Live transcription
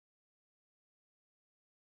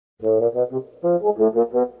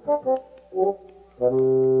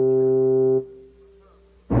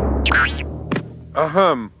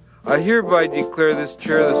Ahem. I hereby declare this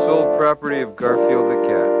chair the sole property of Garfield the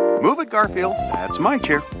cat. Move it, Garfield. That's my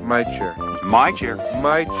chair. My chair. My chair.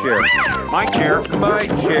 My chair. My chair. My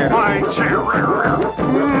chair. My chair.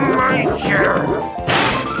 My chair.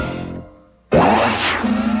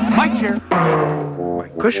 My chair. My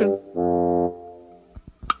cushion.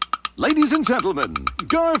 Ladies and gentlemen,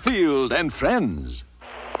 Garfield and friends.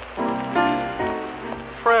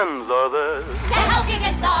 Friends are there. To help you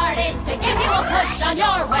get started, to give you a push on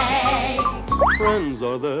your way. Friends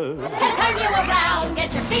are there. To turn you around,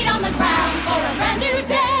 get your feet on the ground for a brand new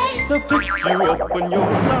day. They'll pick you up when you're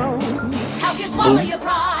down. Help you swallow your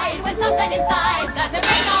pride when something inside's got to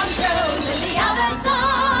break on through to the other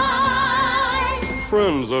side.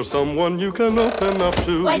 Friends are someone you can open up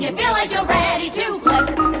to. When you feel like you're ready to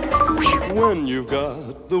flip. When you've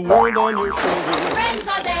got the world on your shoulders. Friends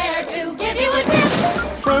are there to give you a tip.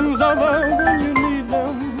 Friends are there when you need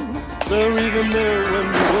them. They're even there when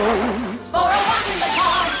you don't. For a walk in the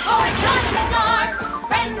park, or a shot in the dark.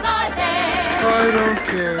 Friends are there. I don't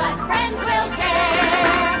care. But friends will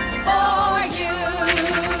care for you.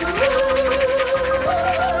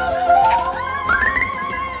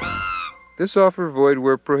 This offer void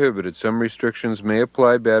where prohibited. Some restrictions may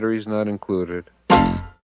apply. Batteries not included.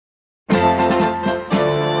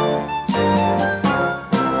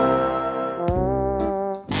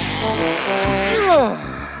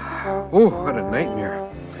 Oh, what a nightmare.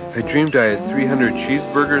 I dreamed I had 300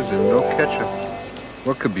 cheeseburgers and no ketchup.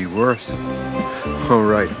 What could be worse? Oh,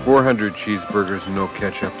 right, 400 cheeseburgers and no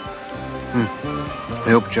ketchup. I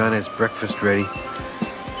hope John has breakfast ready.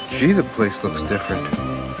 Gee, the place looks different.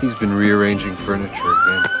 He's been rearranging furniture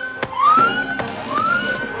again.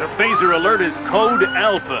 The phaser alert is code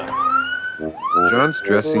Alpha. John's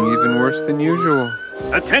dressing even worse than usual.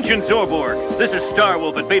 Attention, Zorborg. This is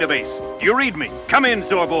Starwolf at Beta Base. You read me. Come in,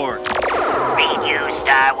 Zorborg. Read you,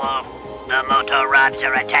 Starwolf. The Motorobs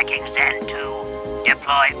are attacking Zen 2.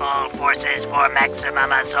 Deploy all forces for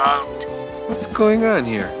maximum assault. What's going on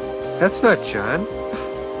here? That's not John.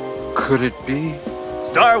 Could it be?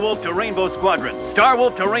 Starwolf to Rainbow Squadron.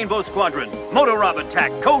 Starwolf to Rainbow Squadron. Motorob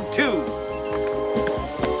attack. Code 2.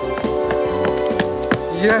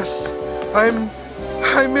 Yes, I'm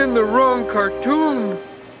in the wrong cartoon.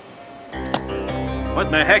 What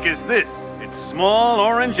in the heck is this? It's small,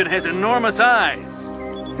 orange, and has enormous eyes.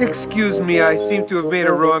 Excuse me, I seem to have made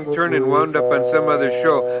a wrong turn and wound up on some other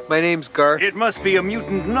show. My name's Garth. It must be a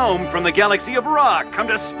mutant gnome from the galaxy of Rock, come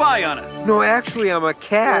to spy on us. No, actually, I'm a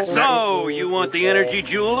cat. So, you want the energy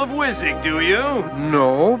jewel of Wizzig, do you?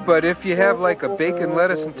 No, but if you have like a bacon,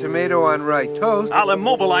 lettuce, and tomato on rye toast... I'll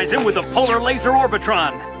immobilize him with the polar laser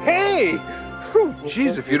orbitron. Hey! Whew,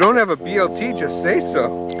 geez, if you don't have a BLT, just say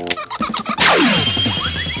so.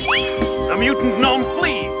 The mutant gnome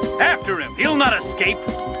flees. After him. He'll not escape.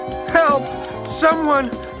 Help!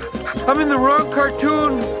 Someone! I'm in the wrong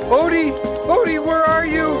cartoon! Odie! Odie, where are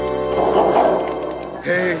you?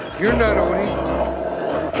 Hey, you're not Odie.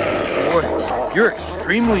 Boy, you're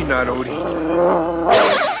extremely not Odie.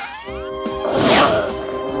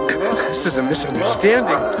 This is a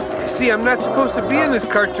misunderstanding. See, I'm not supposed to be in this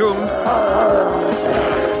cartoon.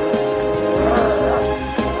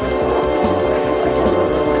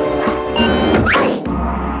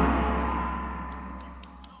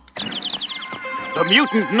 The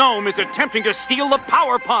mutant gnome is attempting to steal the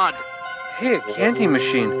power pod. Hey, a candy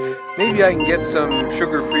machine. Maybe I can get some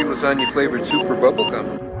sugar-free lasagna-flavored super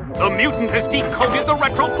bubblegum. The mutant has decoded the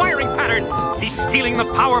retro firing pattern. He's stealing the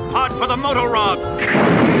power pod for the Motorobs.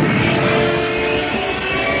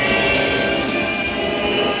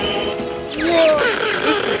 Whoa!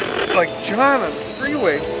 This is like John on the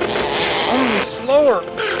freeway, only slower.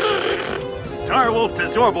 Starwolf to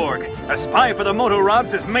Zorborg. A spy for the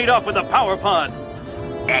Motorobs has made off with the power pod.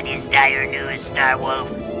 That is dire news, Starwolf.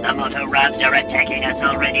 The Motorobs are attacking us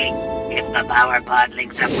already. If the power pod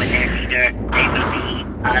links up with their leader, they will be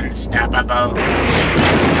unstoppable.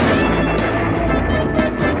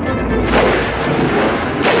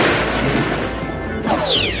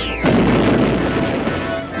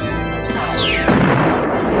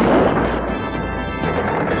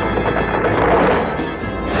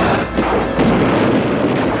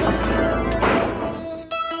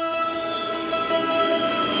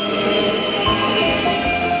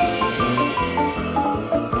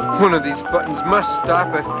 One of these buttons must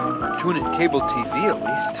stop it. Tune in cable TV at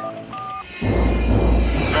least.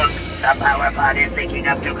 Look, the power pod is linking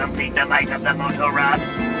up to complete the might of the Motorobs.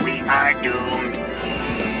 We are doomed.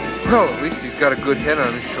 Well, at least he's got a good head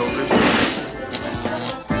on his shoulders.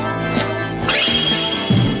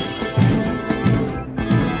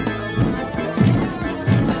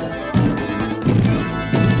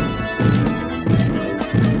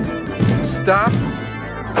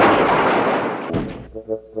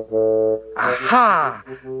 Aha!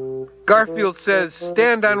 Garfield says,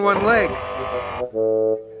 stand on one leg.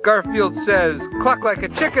 Garfield says, cluck like a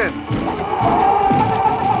chicken.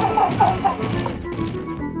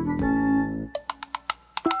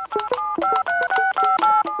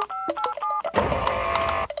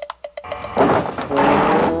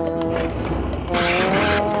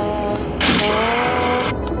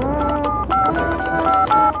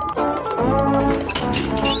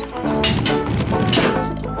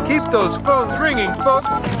 Keep those phones ringing, folks.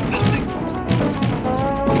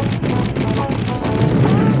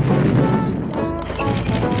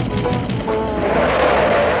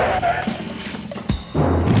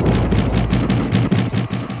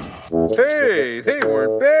 Hey, they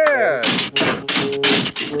weren't bad.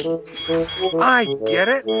 I get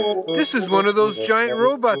it. This is one of those giant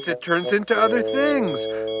robots that turns into other things.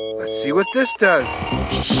 Let's see what this does.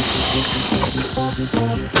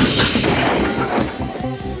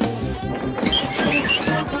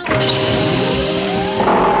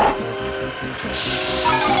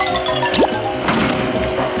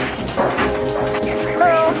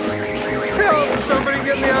 Help! Help! Somebody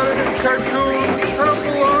get me out of this cartoon! I don't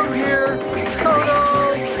belong here! Oh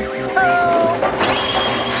no! Help!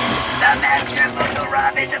 The master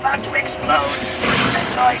Motorab is about to explode. The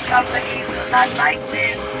toy company will not like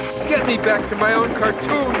this. Get me back to my own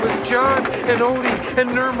cartoon with John and Odie and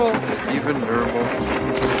Nermal. Even Nermal.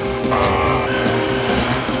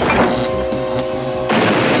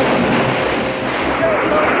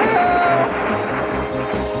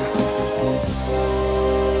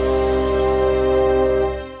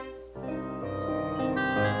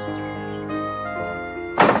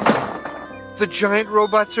 The giant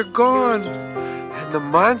robots are gone. And the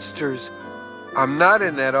monsters. I'm not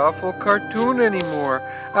in that awful cartoon anymore.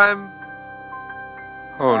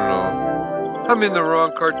 Oh no. I'm in the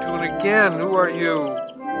wrong cartoon again. Who are you?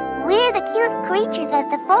 We're the cute creatures of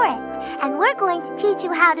the forest, and we're going to teach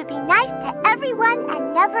you how to be nice to everyone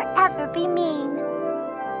and never ever be mean.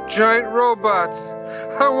 Giant robots.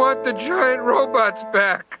 I want the giant robots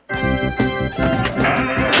back.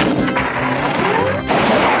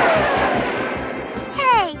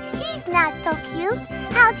 Hey, he's not so cute.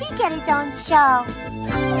 How'd he get his own show?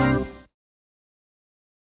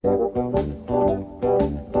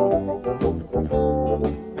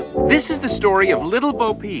 This is the story of Little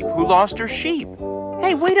Bo Peep who lost her sheep.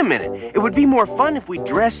 Hey, wait a minute. It would be more fun if we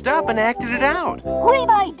dressed up and acted it out. Great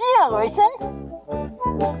idea, Orson.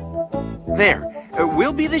 There.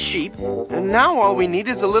 We'll be the sheep, and now all we need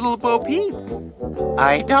is a little Bo Peep.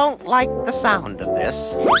 I don't like the sound of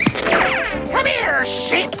this. Come here,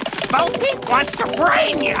 sheep. Bo Peep wants to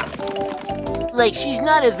brain you. Like she's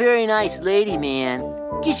not a very nice lady, man.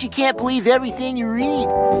 Guess you can't believe everything you read.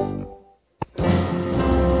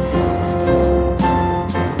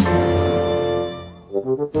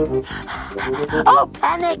 Oh,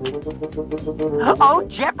 panic! Oh,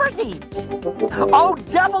 jeopardy! Oh,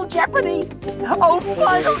 double jeopardy! Oh,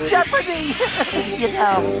 final jeopardy! You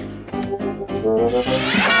know.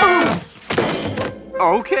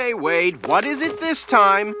 Okay, Wade, what is it this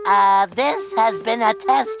time? This has been a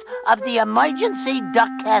test of the emergency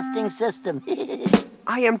duck casting system.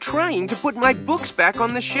 I am trying to put my books back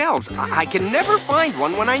on the shelves. I can never find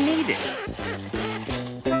one when I need it.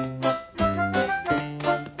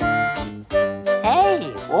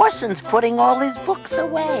 Hey, Orson's putting all his books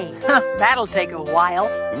away. That'll take a while.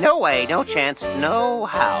 No way, no chance, no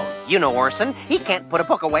how. You know Orson, he can't put a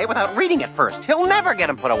book away without reading it first. He'll never get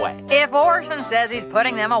them put away. If Orson says he's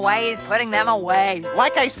putting them away, he's putting them away.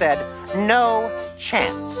 Like I said, no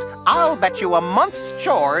chance. I'll bet you a month's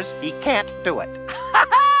chores he can't do it.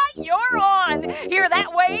 You're on. Hear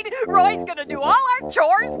that, Wade? Roy's gonna do all our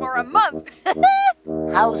chores for a month.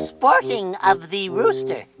 How sporting of the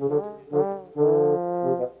rooster.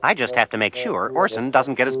 I just have to make sure Orson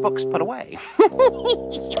doesn't get his books put away.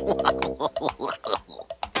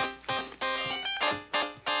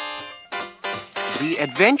 The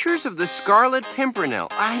Adventures of the Scarlet Pimpernel.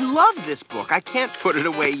 I love this book. I can't put it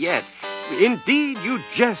away yet. Indeed, you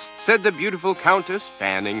jest, said the beautiful Countess,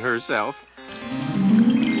 fanning herself.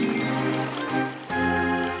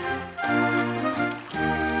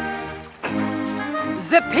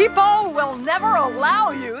 The people will never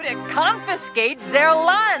allow you to confiscate their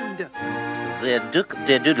land. The Duke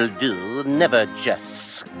de Doodle-Doo never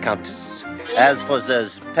jests, Countess. As for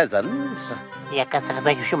those peasants... You know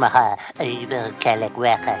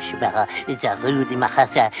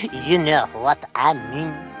what I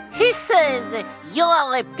mean. He says,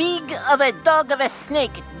 you're a pig of a dog of a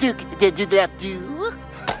snake, Duke de Doodle-Doo.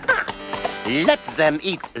 Let them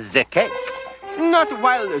eat the cake. Not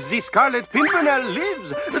while the Scarlet Pimpernel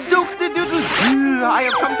lives. Duke de Doodle, I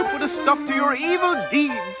have come to put a stop to your evil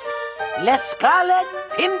deeds. Le Scarlet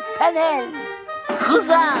Pimpernel.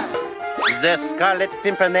 Huzzah! The Scarlet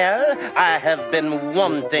Pimpernel, I have been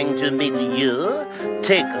wanting to meet you.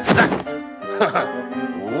 Take that.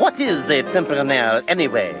 What is a Pimpernel,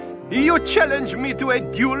 anyway? You challenge me to a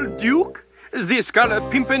duel, Duke? The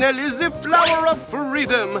Scarlet Pimpernel is the flower of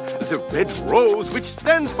freedom, the red rose which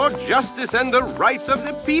stands for justice and the rights of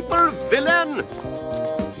the people, villain.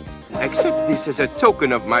 Accept this as a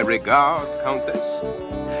token of my regard, Countess.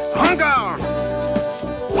 En garde!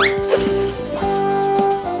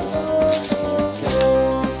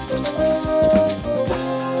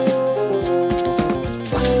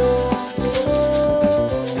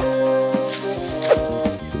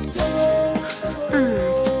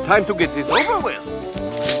 Time to get this over with.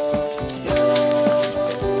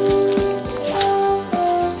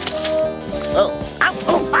 Oh, ow,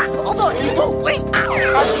 oh, ah, oh boy, oh, wait, ow.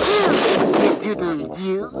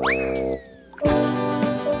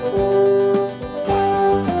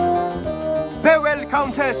 Farewell,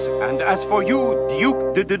 Countess, and as for you,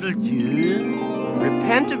 Duke de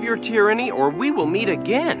repent of your tyranny or we will meet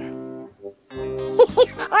again.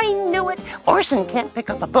 I knew it. Orson can't pick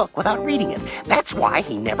up a book without reading it. That's why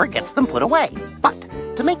he never gets them put away. But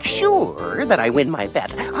to make sure that I win my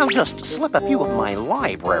bet, I'll just slip a few of my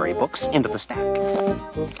library books into the stack.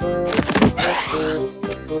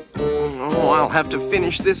 Oh, I'll have to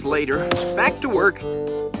finish this later. Back to work.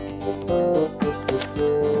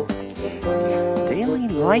 Daily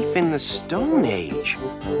life in the Stone Age.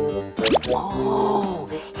 Oh,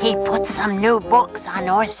 he put some new books on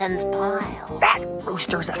Orson's pile. That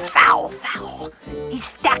rooster's a foul. He's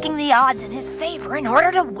stacking the odds in his favor in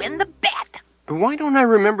order to win the bet. Why don't I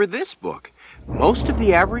remember this book? Most of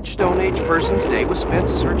the average Stone Age person's day was spent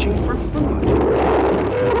searching for food.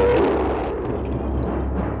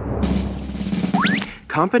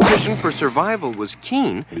 Competition for survival was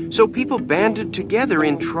keen, so people banded together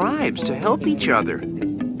in tribes to help each other.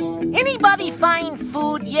 Anybody find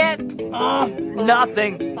food yet?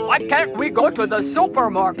 Nothing. Why can't we go to the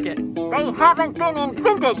supermarket? They haven't been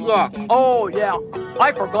invented yet. Oh, yeah.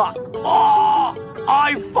 I forgot. Oh,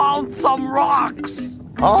 I found some rocks.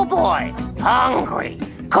 Oh boy, hungry.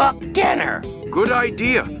 Cook dinner. Good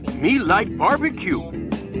idea. Me like barbecue.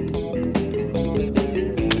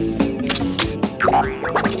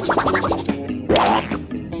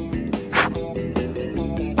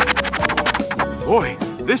 Boy,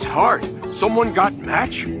 this hard. Someone got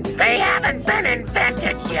match? They haven't been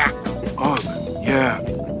invented yet. Ugh, yeah.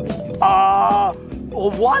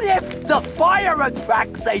 What if the fire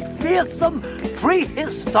attracts a fearsome,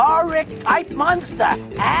 prehistoric type monster,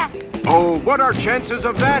 huh? Oh, what are chances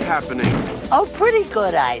of that happening? Oh, pretty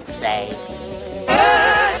good, I'd say.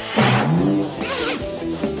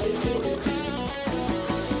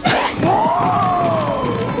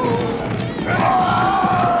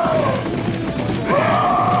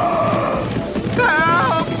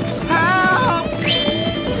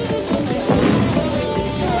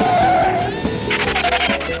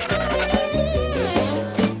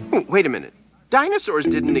 Wait a minute. Dinosaurs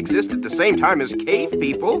didn't exist at the same time as cave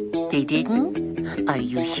people. They didn't? Are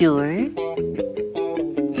you sure?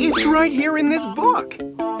 It's right here in this book.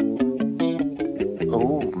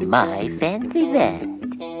 Oh, my, fancy that.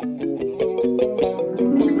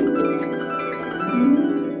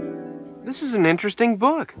 This is an interesting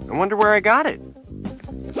book. I wonder where I got it.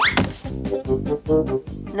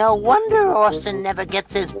 No wonder Orson never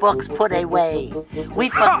gets his books put away. We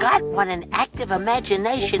forgot what an active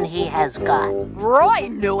imagination he has got. Roy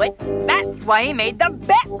knew it. That's why he made the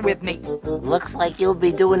bet with me. Looks like you'll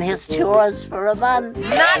be doing his chores for a month.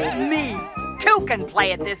 Not me. Two can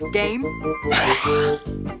play at this game.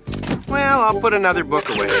 Well, I'll put another book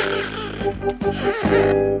away.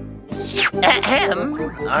 Ahem.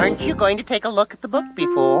 Aren't you going to take a look at the book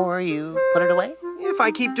before you put it away? If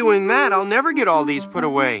I keep doing that, I'll never get all these put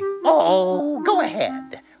away. Oh, go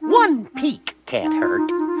ahead. One peek can't hurt.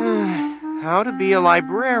 How to be a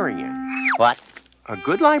librarian. What? A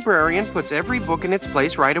good librarian puts every book in its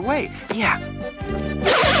place right away. Yeah.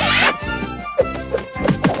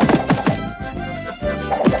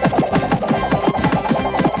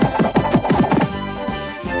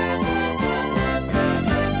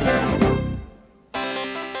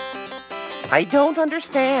 I don't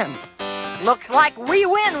understand. Looks like we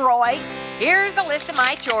win, Roy. Here's a list of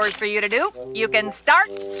my chores for you to do. You can start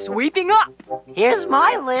sweeping up. Here's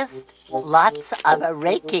my list. Lots of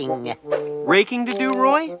raking. Raking to do,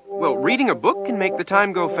 Roy? Well, reading a book can make the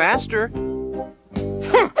time go faster.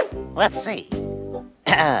 Let's see.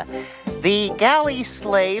 The galley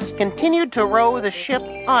slaves continued to row the ship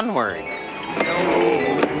onward.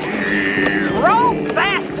 Row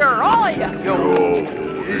faster, all of you!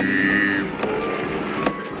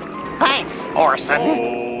 Thanks, Orson.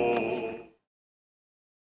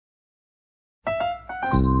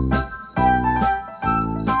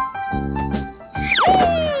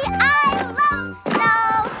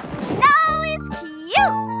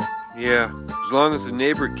 Yeah, as long as the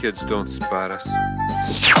neighbor kids don't spot us.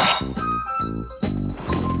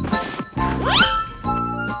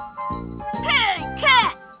 Hey,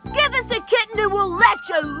 cat! Give us a kitten and we'll let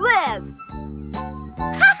you live!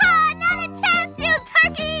 Ha-ha! Not a chance, you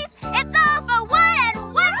turkeys! It's all for one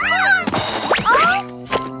and one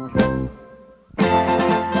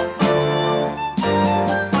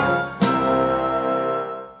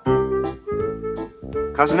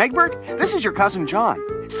punch! Cousin Egbert, this is your cousin John.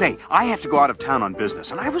 Say, I have to go out of town on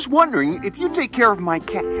business, and I was wondering if you'd take care of my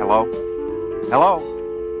cat. Hello? Hello?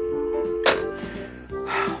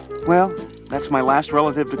 Well, that's my last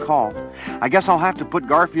relative to call. I guess I'll have to put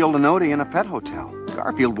Garfield and Odie in a pet hotel.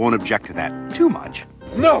 Garfield won't object to that too much.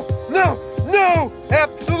 No! No! No!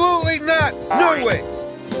 Absolutely not! No way!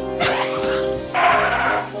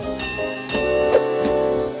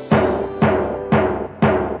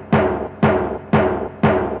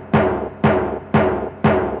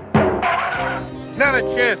 Not a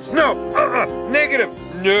chance. No. Negative.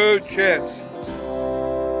 No chance.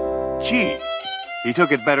 Gee, he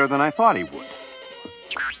took it better than I thought he would.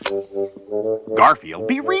 Garfield,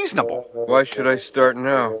 be reasonable. Why should I start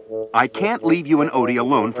now? I can't leave you and Odie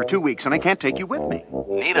alone for 2 weeks, and I can't take you with me.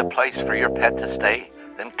 Need a place for your pet to stay?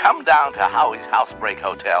 Then come down to Howie's Housebreak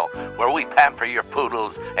Hotel, where we pamper your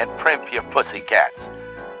poodles and primp your pussycats.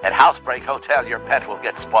 At Housebreak Hotel, your pet will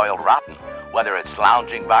get spoiled rotten, whether it's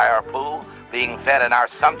lounging by our pool, being fed in our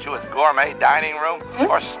sumptuous gourmet dining room,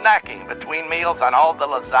 or snacking between meals on all the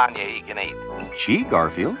lasagna he can eat. Gee,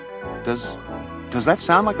 Garfield, does that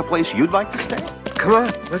sound like a place you'd like to stay? Come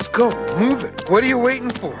on, let's go. Move it. What are you waiting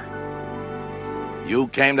for? You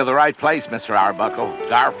came to the right place, Mr. Arbuckle.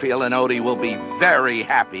 Garfield and Odie will be very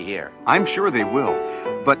happy here. I'm sure they will,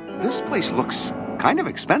 but this place looks kind of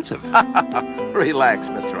expensive. Relax,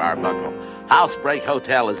 Mr. Arbuckle. Housebreak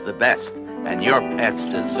Hotel is the best, and your pets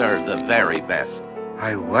deserve the very best.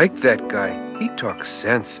 I like that guy. He talks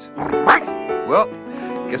sense. Well,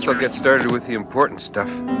 guess I'll get started with the important stuff.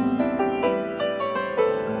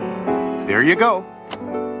 There you go.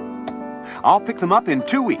 I'll pick them up in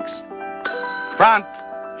 2 weeks. Front,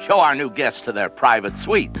 show our new guests to their private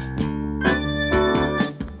suites.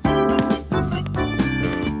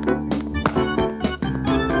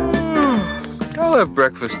 I'll have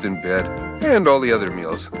breakfast in bed, and all the other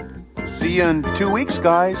meals. See you in 2 weeks,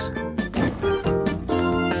 guys.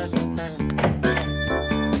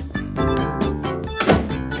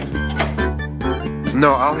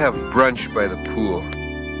 No, I'll have brunch by the pool.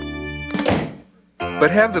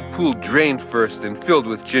 But have the pool drained first and filled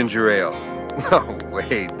with ginger ale. No,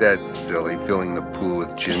 wait, that's silly, filling the pool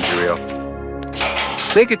with ginger ale.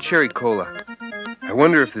 Make a cherry cola. I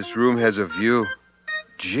wonder if this room has a view.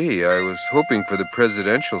 Gee, I was hoping for the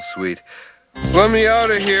presidential suite. Let me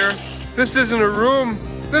out of here. This isn't a room.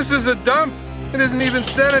 This is a dump. It isn't even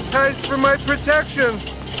sanitized for my protection.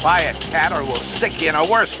 Quiet, cat, or we'll stick you in a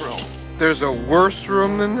worse room. There's a worse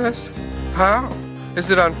room than this? How? Is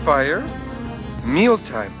it on fire?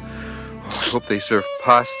 Mealtime. Oh, I hope they serve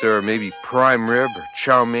pasta or maybe prime rib or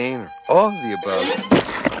chow mein or all of the above.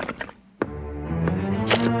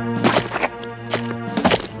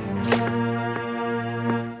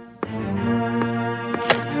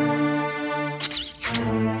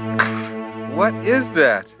 What is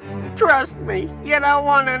that? Trust me, you don't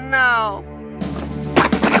want to know.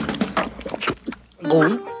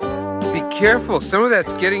 Be careful, some of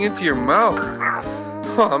that's getting into your mouth.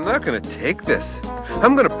 Oh, I'm not going to take this.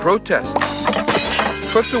 I'm going to protest.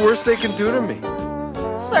 What's the worst they can do to me?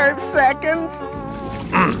 Serve seconds.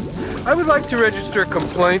 I would like to register a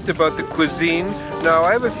complaint about the cuisine. Now,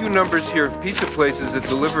 I have a few numbers here of pizza places that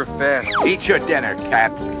deliver fast. Eat your dinner,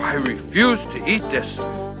 cat. I refuse to eat this.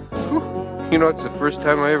 You know, it's the first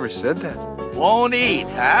time I ever said that. Won't eat,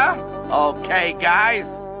 huh? Okay, guys.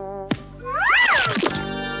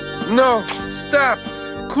 No, stop.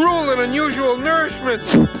 Cruel and unusual nourishment.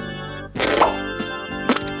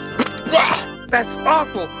 That's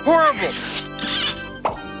awful, horrible.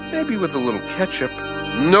 Maybe with a little ketchup.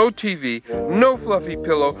 No TV, no fluffy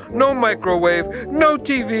pillow, no microwave, no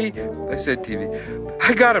TV. I said TV.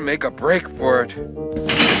 I gotta make a break for it.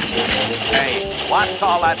 Hey, what's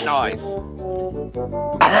all that noise?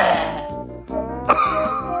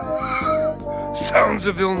 Sounds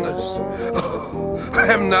of illness. Oh, I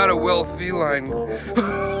am not a well feline.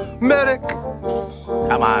 Medic!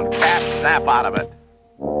 Come on, cat, snap out of it.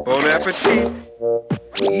 Bon appetit.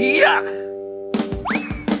 Yuck!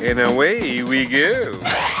 And away we go.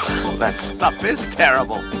 Oh, that stuff is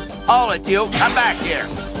terrible. Hold it, you. Come back here.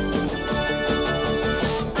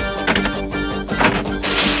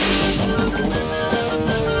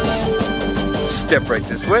 Step right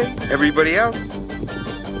this way. Everybody out.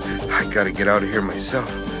 I gotta get out of here myself.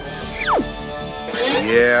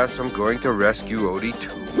 Yes, I'm going to rescue Odie too.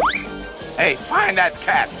 Hey, find that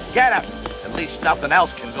cat. Get him. At least nothing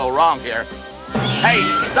else can go wrong here. Hey,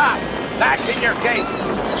 stop. Back in your gate.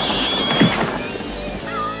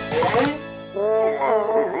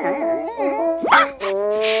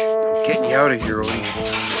 I'm getting you out of here,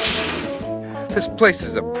 Odie. This place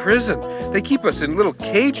is a prison. They keep us in little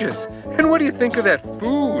cages. And what do you think of that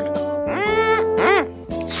food?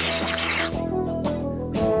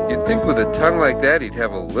 You'd think with a tongue like that he'd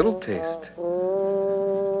have a little taste.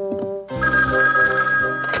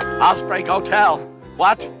 Housebreak Hotel.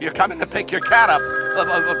 What? You're coming to pick your cat up?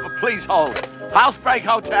 Please hold. Housebreak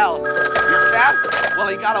Hotel. Your cat? Well,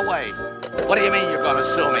 he got away. What do you mean you're going to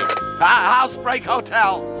sue me? Housebreak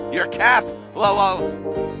Hotel. Your cat? Well,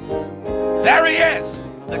 there he is.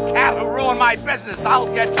 The cat who ruined my business. I'll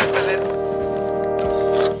get you for this.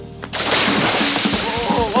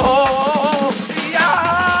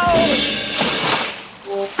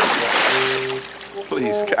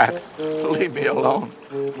 Please, cat, leave me alone.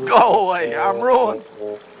 Go away, I'm ruined.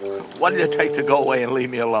 What did it take to go away and leave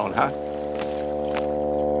me alone, huh?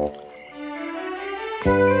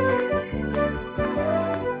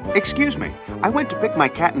 Excuse me, I went to pick my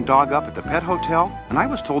cat and dog up at the pet hotel, and I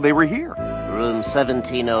was told they were here. Room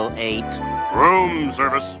 1708. Room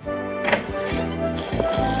service.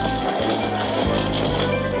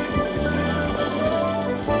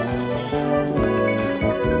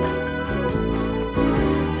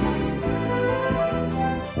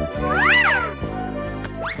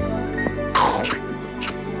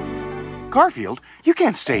 Garfield, you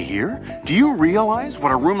can't stay here. Do you realize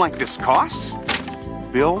what a room like this costs?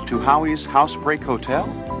 Bill to Howie's Housebreak Hotel?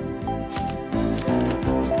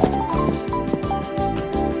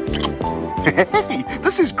 Hey,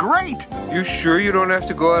 this is great! You sure you don't have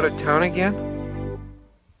to go out of town again?